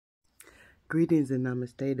Greetings and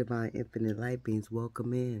namaste, divine infinite light beings.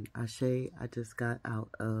 Welcome in. Ashe, I just got out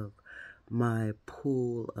of my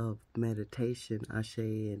pool of meditation, Ashe,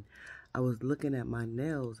 and I was looking at my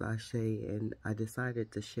nails, Ashe, and I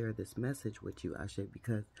decided to share this message with you, Ashe,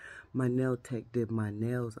 because my nail tech did my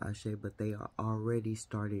nails, Ashe, but they are already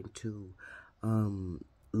starting to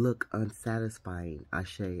look unsatisfying,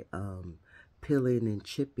 Ashe, peeling and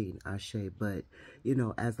chipping, Ashe. But, you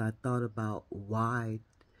know, as I thought about why,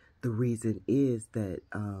 the reason is that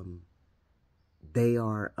they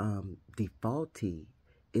are defaulty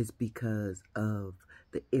is because of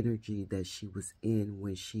the energy that she was in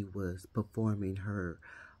when she was performing her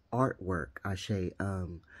artwork, Ashe.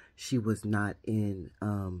 She was not in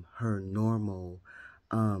her normal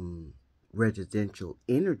residential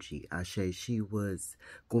energy, Ashe. She was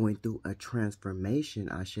going through a transformation,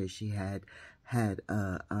 Ashe. She had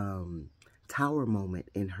a tower moment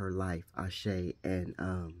in her life, Ashe, and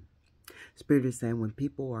Spirit is saying when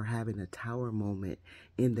people are having a tower moment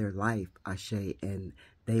in their life, Ashe, and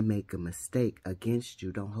they make a mistake against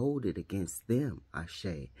you, don't hold it against them,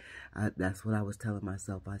 Ashe. That's what I was telling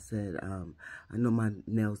myself. I said, I know my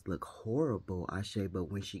nails look horrible, Ashe,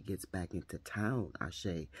 but when she gets back into town,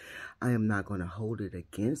 Ashe, I am not going to hold it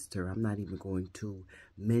against her. I'm not even going to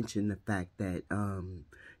mention the fact that,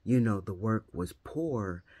 you know, the work was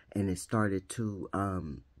poor and it started to,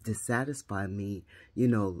 dissatisfy me, you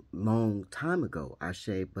know, long time ago,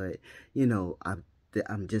 Ashe. But, you know, I'm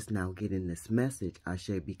just now getting this message,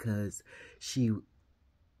 Ashe, because she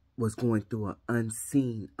was going through an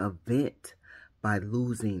unseen event by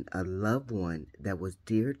losing a loved one that was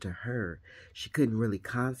dear to her. She couldn't really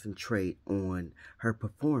concentrate on her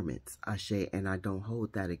performance, Ashe, and I don't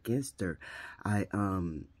hold that against her. I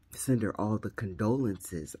send her all the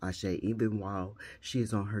condolences, Ashe, even while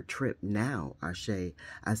she's on her trip now, Ashe.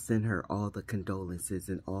 I send her all the condolences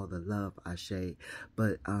and all the love, Ashe.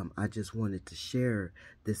 But I just wanted to share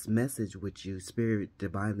this message with you. Spirit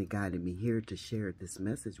divinely guided me here to share this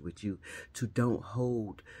message with you, to don't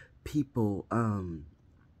hold people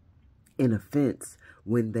in offense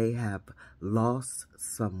when they have lost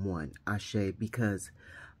someone, Ashe, because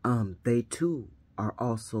they too are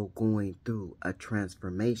also going through a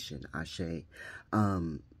transformation, Ashe,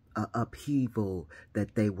 a upheaval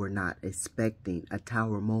that they were not expecting, a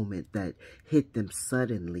tower moment that hit them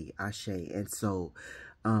suddenly, Ashe. And so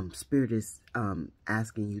Spirit is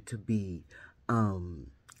asking you to be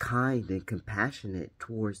kind and compassionate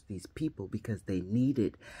towards these people, because they need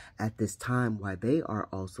it at this time while they are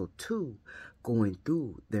also too going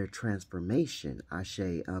through their transformation,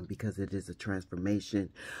 Ashe, because it is a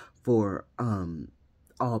transformation for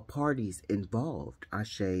all parties involved,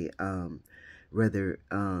 Ashe, whether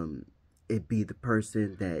it be the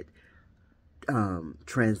person that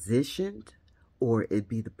transitioned, or it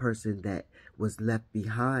be the person that was left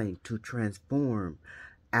behind to transform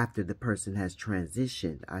after the person has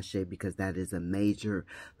transitioned, Ashe, because that is a major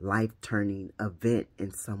life-turning event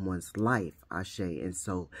in someone's life, Ashe. And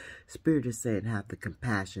so Spirit is saying, have the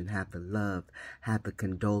compassion, have the love, have the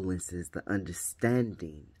condolences, the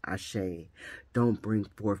understanding, Ashe. Don't bring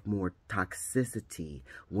forth more toxicity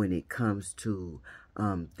when it comes to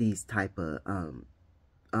these type of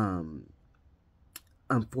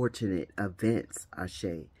unfortunate events,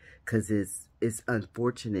 Ashe, because it's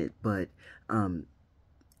unfortunate, but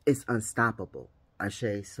it's unstoppable,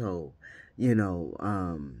 Ashe. So, you know,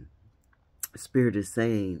 Spirit is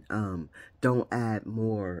saying, don't add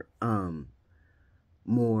more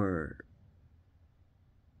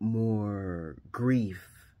grief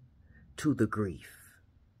to the grief,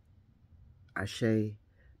 Ashe.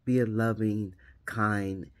 Be a loving,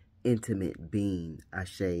 kind, intimate being,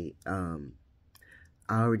 Ashe. I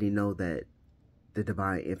already know that the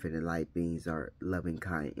divine infinite light beings are loving,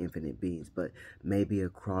 kind, infinite beings, but maybe a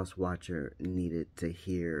cross watcher needed to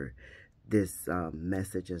hear this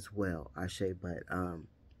message as well, Ashe. But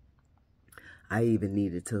I even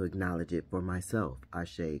needed to acknowledge it for myself,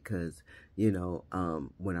 Ashe, because, you know,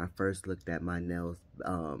 when I first looked at my nails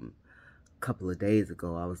a couple of days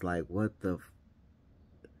ago, I was like, what the,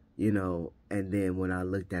 you know, and then when I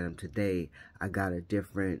looked at them today, I got a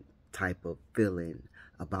different type of feeling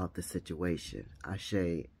about the situation,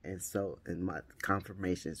 Ashe. And so in my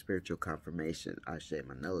confirmation, spiritual confirmation, Ashe,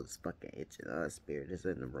 my nose is fucking itching. Spirit is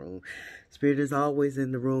in the room. Spirit is always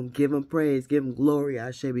in the room. Give him praise, give him glory,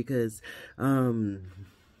 Ashe, because it's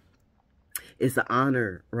an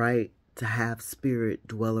honor, right, to have Spirit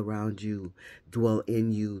dwell around you, dwell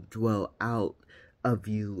in you, dwell out of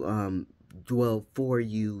you, dwell for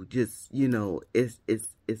you. Just, you know, it's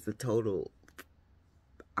a total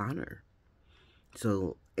honor.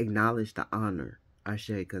 So acknowledge the honor, Ashe,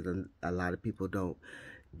 because a lot of people don't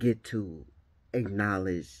get to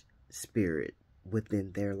acknowledge spirit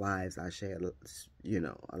within their lives. Ashe, you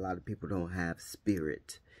know, a lot of people don't have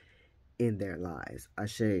spirit in their lives.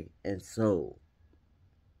 Ashe, and so,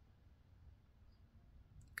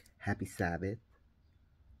 happy Sabbath,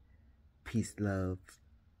 peace, love,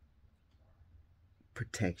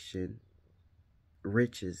 protection,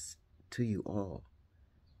 riches to you all,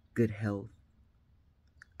 good health,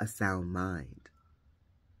 a sound mind,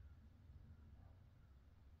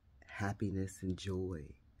 happiness and joy,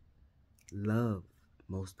 love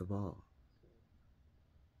most of all,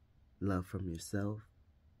 love from yourself,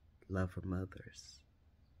 love from others.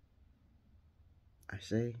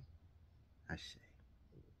 Ashe, Ashe.